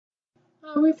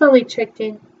Oh, we finally checked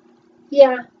in.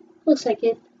 Yeah, looks like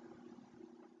it.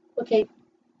 Okay, do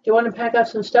you want to pack up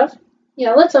some stuff?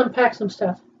 Yeah, let's unpack some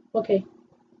stuff. Okay.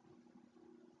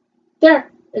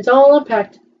 There, it's all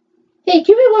unpacked. Hey,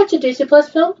 can we watch a Disney Plus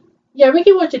film? Yeah, we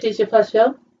can watch a Disney Plus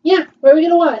film. Yeah, what are we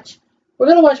gonna watch? We're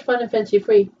gonna watch Fun and Fancy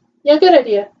Free. Yeah, good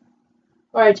idea.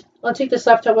 Alright, I'll take this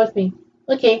laptop with me.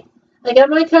 Okay, I got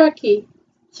my car key.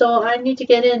 So I need to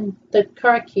get in the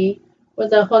car key with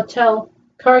the hotel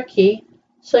car key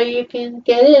so you can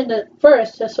get in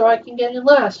first so I can get in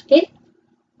last, okay?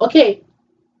 Okay,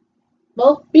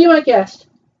 well, be my guest.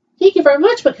 Thank you very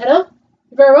much, Makoto.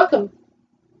 You're very welcome.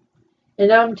 And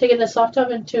now I'm taking this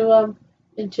laptop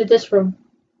into this room.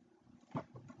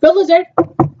 Go Lizard!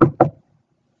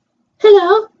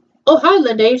 Hello! Oh, hi,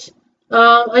 Lindaves.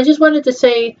 I just wanted to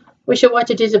say we should watch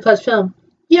a Disney Plus film.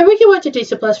 Yeah, we can watch a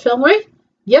Disney Plus film, right?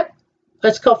 Yep.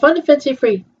 It's called Fun and Fancy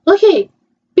Free. Okay,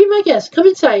 be my guest. Come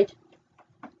inside.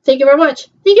 Thank you very much.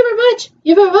 Thank you very much.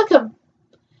 You're very welcome.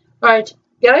 Alright,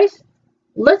 guys,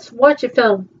 let's watch a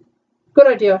film. Good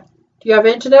idea. Do you have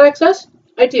internet access?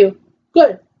 I do.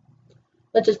 Good.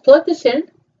 Let's just plug this in.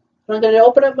 I'm going to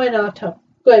open up my laptop.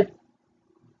 Good.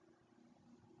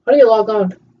 How do you log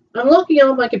on? I'm logging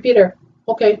on my computer.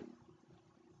 Okay.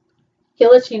 Okay,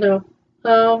 let's see now.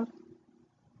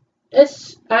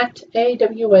 S at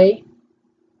AWA.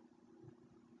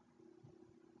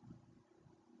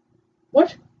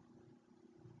 What?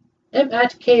 M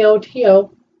at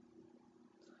KOTO.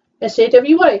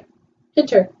 SAWA.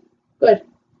 Enter. Good.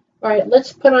 Alright,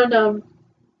 let's put on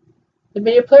the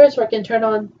media player so I can turn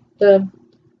on the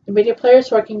media player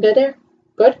so I can go there.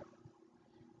 Good.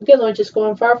 Okay, let me just go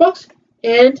on Firefox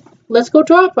and let's go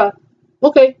Dropbox.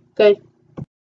 Okay, good.